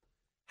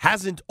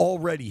hasn't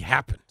already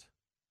happened.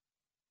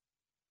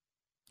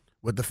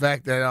 With the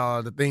fact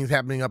that the things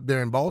happening up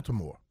there in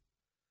Baltimore,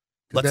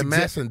 that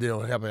Masson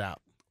deal help it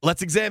out.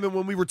 Let's examine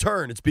when we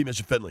return. It's B.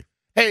 Mitchell Finley.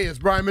 Hey, it's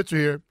Brian Mitchell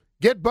here.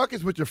 Get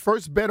buckets with your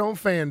first bet on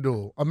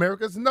FanDuel,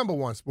 America's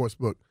 #1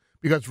 sportsbook.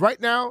 Because right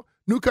now,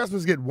 new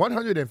customers get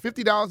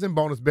 $150 in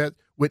bonus bets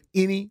with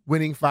any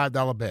winning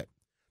 $5 bet.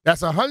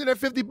 That's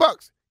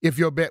 $150 if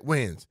your bet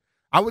wins.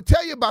 I would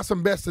tell you about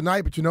some bets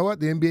tonight, but you know what?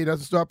 The NBA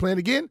doesn't start playing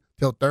again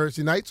till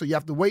Thursday night, so you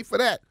have to wait for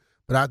that.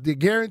 But I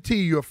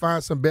guarantee you'll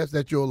find some bets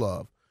that you'll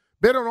love.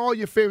 Bet on all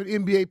your favorite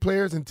NBA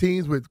players and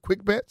teams with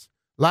quick bets,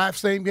 live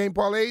same-game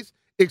parlays,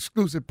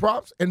 exclusive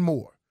props, and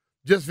more.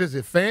 Just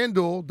visit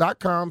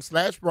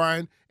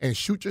FanDuel.com/Brian and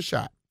shoot your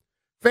shot.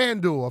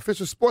 FanDuel,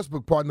 official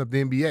sportsbook partner of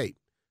the NBA.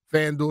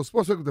 FanDuel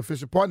Sportsbook, the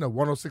official partner of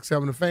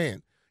 106.7 The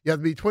Fan. You have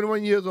to be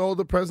 21 years old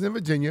or present in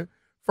Virginia.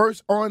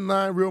 First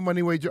online real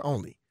money wager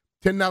only.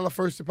 $10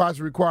 first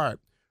deposit required.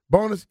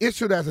 Bonus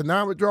issued as a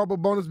non-withdrawable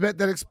bonus bet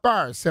that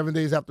expires 7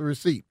 days after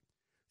receipt.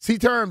 See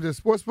terms at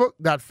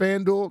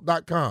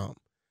sportsbook.fanduel.com.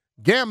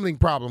 Gambling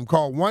problem?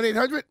 Call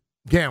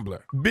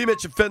 1-800-GAMBLER. B.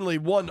 Mitchell Finley,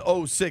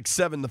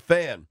 106.7 The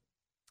Fan.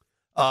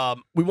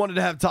 We wanted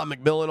to have Tom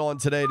McMillen on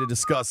today to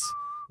discuss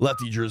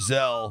Lefty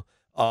Driesell.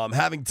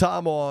 Having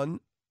Tom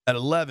on at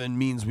 11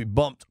 means we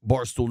bumped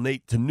Barstool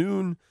Nate to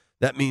noon.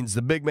 That means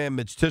the big man,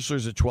 Mitch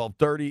Tischler's at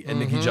 12:30, and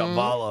Nikki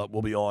Jatvala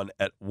will be on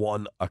at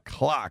 1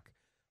 o'clock.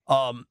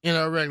 In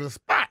a regular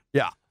spot.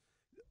 Yeah.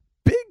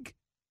 Big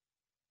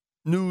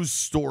news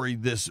story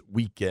this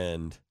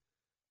weekend.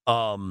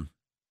 Apparently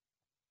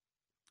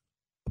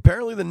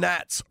the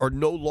Nats are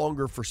no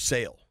longer for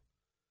sale.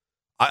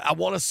 I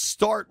want to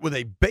start with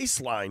a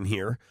baseline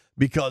here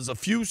because a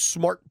few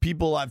smart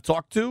people I've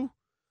talked to,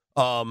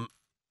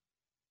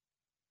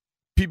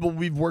 people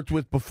we've worked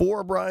with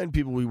before, Brian,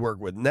 people we work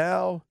with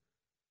now,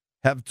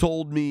 have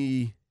told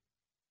me,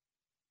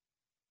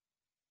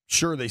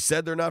 sure, they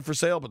said they're not for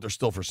sale, but they're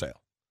still for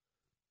sale.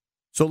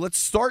 So let's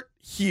start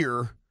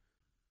here.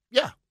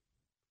 Yeah.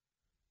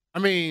 I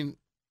mean,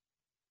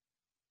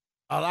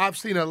 I've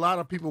seen a lot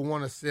of people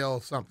want to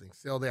sell something,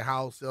 sell their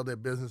house, sell their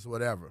business,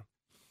 whatever.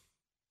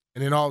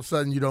 And then all of a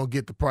sudden you don't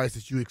get the price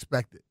that you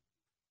expected.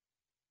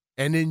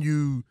 And then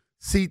you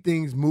see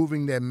things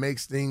moving that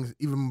makes things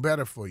even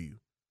better for you.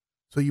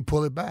 So you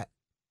pull it back.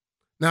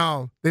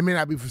 Now, they may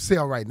not be for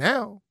sale right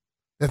now.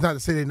 That's not to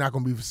say they're not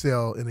going to be for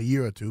sale in a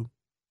year or two.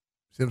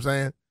 See what I'm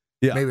saying?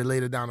 Yeah. Maybe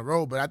later down the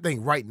road, but I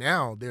think right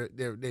now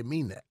they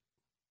mean that.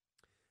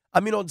 I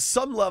mean, on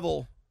some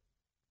level,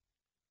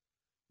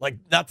 like,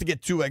 not to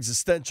get too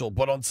existential,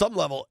 but on some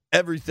level,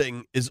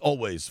 everything is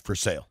always for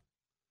sale,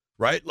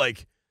 right?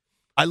 Like,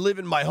 I live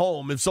in my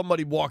home. If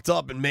somebody walked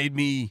up and made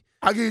me...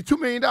 I'll give you $2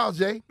 million,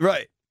 Jay.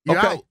 Right. You're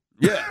okay. out.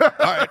 Yeah. All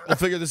right. We'll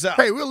figure this out.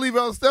 Hey, we'll leave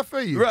other stuff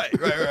for you.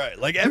 Right.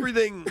 Like,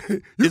 everything...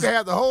 You can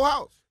have the whole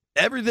house.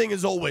 Everything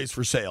is always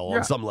for sale Yeah.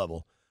 on some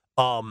level.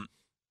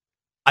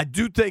 I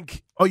do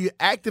think... Oh, you're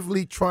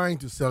actively trying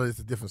to sell it. It's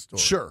a different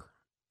story. Sure.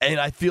 And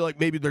I feel like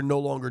maybe they're no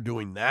longer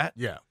doing that.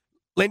 Yeah.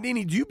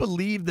 Landini, do you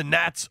believe the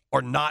Nats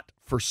are not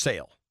for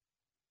sale?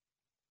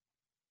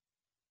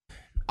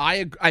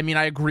 I mean,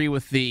 I agree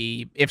with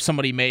if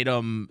somebody made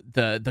them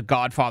the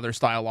Godfather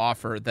style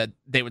offer that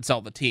they would sell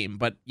the team.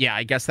 But yeah,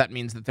 I guess that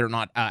means that they're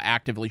not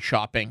actively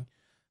shopping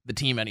the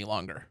team any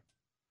longer.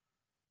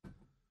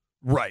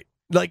 Right.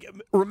 Like,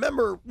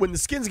 remember when the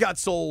Skins got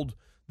sold,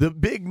 the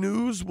big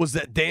news was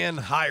that Dan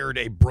hired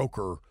a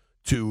broker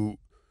to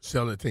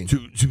sell the team.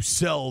 To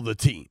sell the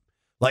team.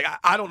 Like,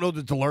 I don't know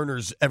that the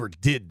Learners ever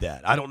did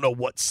that. I don't know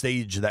what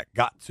stage that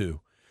got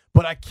to.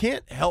 But I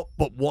can't help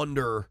but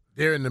wonder.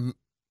 They're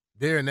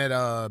in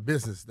that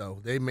business, though.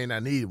 They may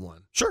not need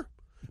one. Sure.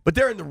 But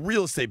they're in the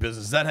real estate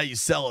business. Is that how you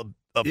sell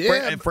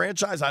a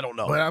franchise? I don't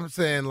know. But I'm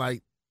saying,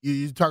 like,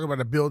 you're talking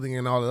about a building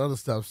and all the other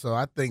stuff, so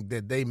I think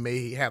that they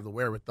may have the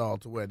wherewithal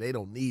to where they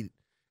don't need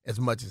as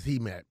much as he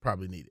might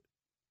probably need it.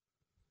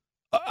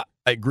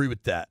 I agree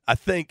with that. I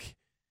think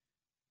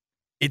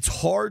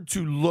it's hard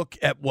to look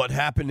at what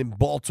happened in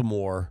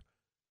Baltimore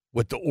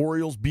with the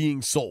Orioles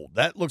being sold.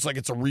 That looks like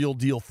it's a real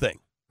deal thing.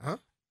 Huh?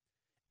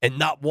 And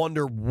not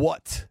wonder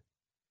what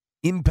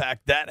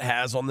impact that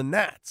has on the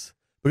Nats.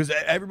 Because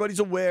everybody's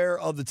aware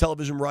of the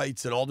television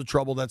rights and all the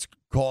trouble that's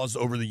caused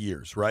over the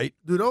years, right?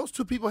 Do those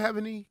two people have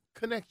any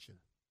connection?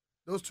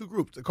 Those two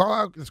groups, the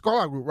Carlisle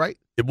group, right?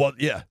 It was,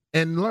 yeah.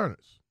 And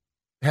Learners.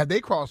 Have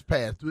they crossed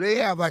paths? Do they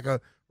have like a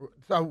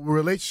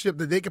relationship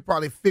that they could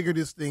probably figure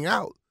this thing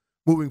out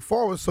moving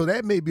forward? So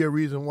that may be a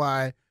reason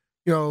why,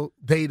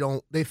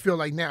 they feel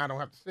like now I don't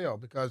have to sell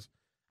because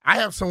I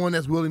have someone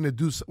that's willing to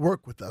do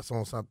work with us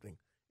on something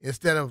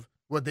instead of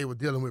what they were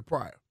dealing with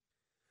prior.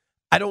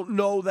 I don't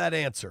know that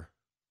answer.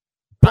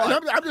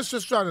 But I'm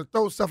just trying to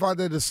throw stuff out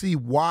there to see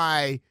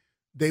why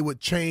they would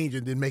change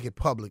and then make it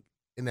public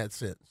in that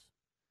sense.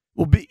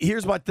 Well,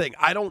 here's my thing.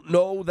 I don't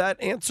know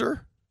that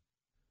answer,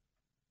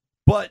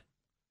 but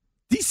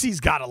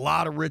DC's got a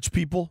lot of rich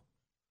people.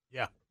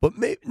 Yeah. But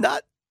maybe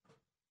not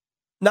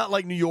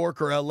like New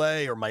York or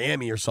LA or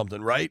Miami or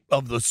something, right?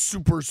 Of the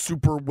super,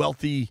 super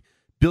wealthy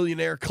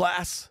billionaire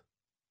class.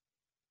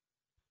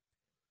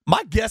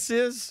 My guess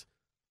is,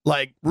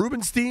 like,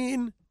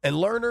 Rubenstein and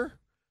Lerner,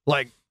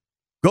 like,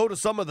 go to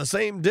some of the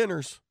same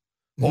dinners.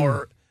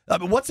 Or,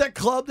 what's that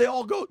club they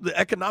all go? The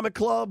Economic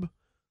Club?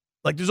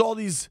 Like, there's all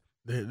these.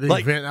 The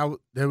event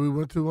that we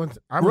went to once.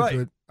 I went to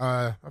it.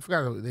 I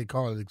forgot what they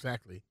call it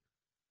exactly.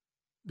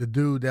 The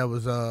dude that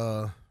was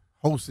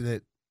hosting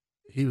it,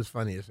 he was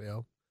funny as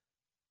hell.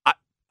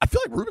 I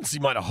feel like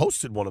Rubenstein might have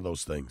hosted one of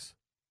those things.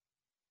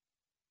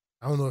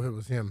 I don't know if it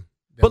was him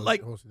that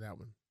hosted that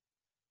one.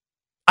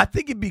 I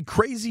think it'd be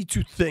crazy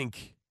to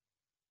think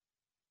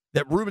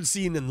that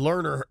Rubenstein and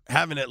Lerner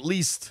haven't at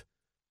least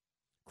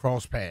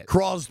crossed paths.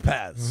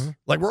 Mm-hmm.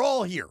 Like, we're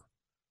all here.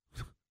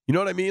 You know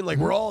what I mean? Like,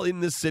 we're all in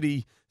this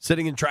city,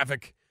 sitting in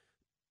traffic,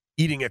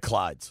 eating at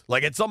Clyde's.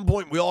 Like, at some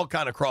point, we all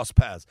kind of cross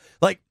paths.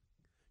 Like,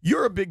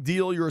 you're a big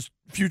deal. You're a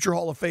future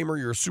Hall of Famer.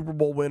 You're a Super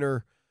Bowl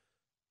winner.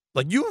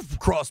 Like, you've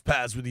crossed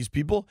paths with these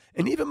people.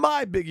 And even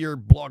my big-ear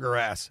blogger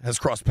ass has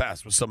crossed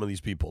paths with some of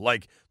these people.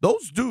 Like,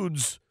 those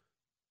dudes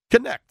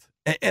connect.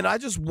 And I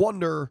just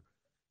wonder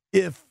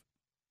if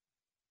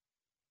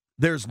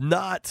there's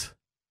not.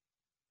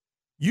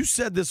 You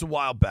said this a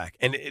while back,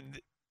 and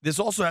this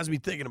also has me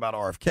thinking about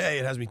RFK.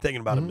 It has me thinking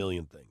about a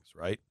million things,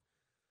 right?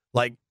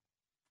 Like,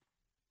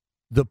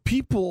 the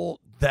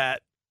people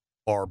that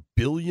are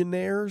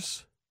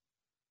billionaires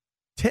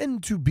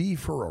tend to be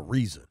for a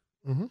reason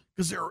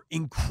because they're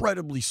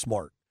incredibly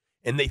smart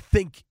and they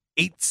think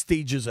 8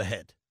 stages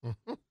ahead.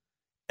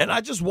 And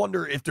I just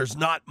wonder if there's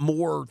not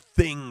more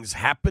things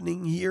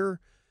happening here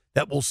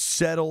that will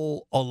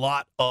settle a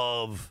lot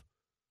of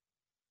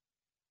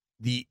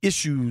the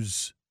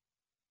issues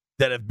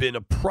that have been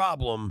a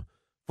problem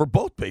for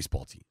both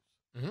baseball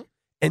teams.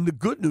 And the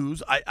good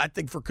news, I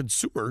think, for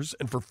consumers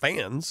and for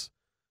fans,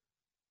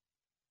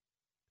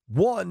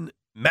 one,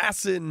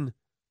 Masson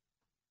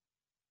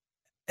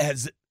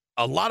has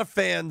a lot of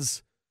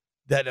fans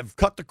that have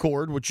cut the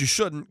cord, which you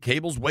shouldn't.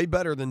 Cable's way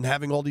better than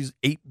having all these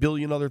 8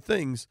 billion other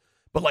things.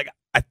 But, like,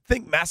 I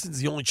think Masson's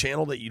the only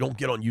channel that you don't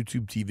get on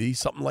YouTube TV,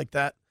 something like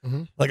that.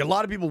 Like, a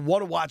lot of people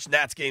want to watch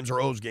Nats games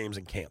or O's games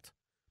and can't.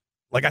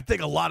 Like, I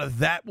think a lot of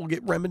that will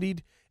get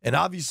remedied. And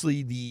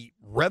obviously the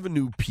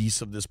revenue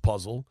piece of this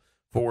puzzle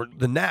for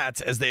the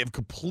Nats, as they have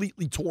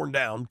completely torn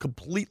down,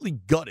 completely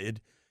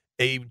gutted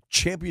a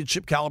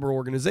championship caliber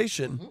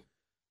organization,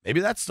 maybe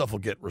that stuff will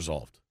get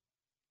resolved.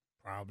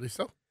 Probably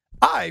so.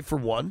 I, for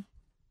one,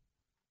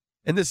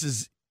 and this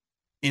is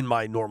in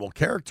my normal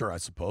character, I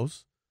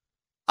suppose,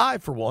 I,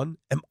 for one,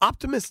 am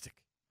optimistic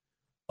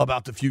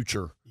about the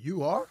future.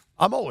 You are?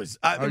 I'm always.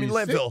 I mean, you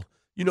Landville, sick?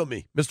 you know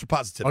me, Mr.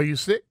 Positivity. Are you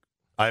sick?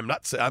 I am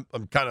not sick.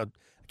 I'm kind of,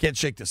 can't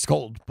shake this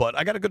cold, but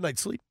I got a good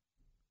night's sleep.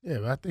 Yeah,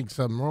 but I think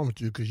something wrong with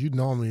you because you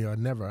normally are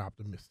never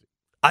optimistic.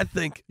 I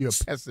think You're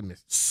a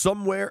pessimist.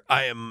 somewhere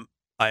I am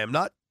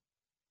not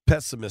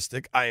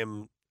pessimistic. I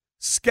am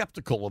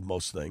skeptical of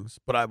most things,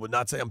 but I would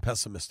not say I'm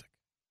pessimistic.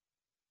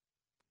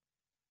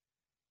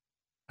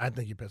 I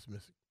think you're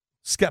pessimistic.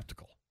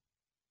 Skeptical.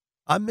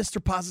 I'm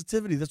Mr.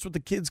 Positivity. That's what the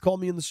kids call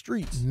me in the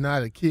streets.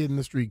 Not a kid in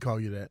the street call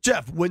you that.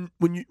 Jeff, when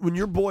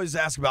your boys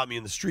ask about me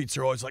in the streets,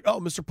 they're always like, "Oh,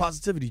 Mr.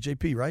 Positivity,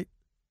 JP, right?"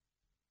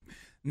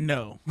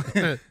 No.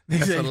 That's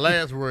the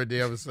last word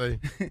they ever say.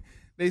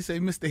 They say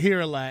Mr. Here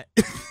a lot.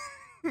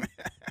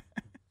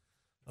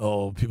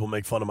 Oh, people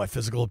make fun of my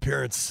physical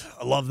appearance.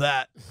 I love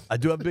that. I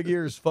do have big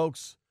ears,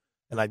 folks,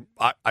 and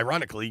I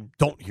ironically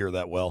don't hear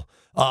that well.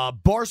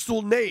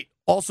 Barstool Nate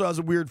also has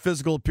a weird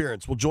physical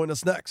appearance. Will join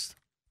us next.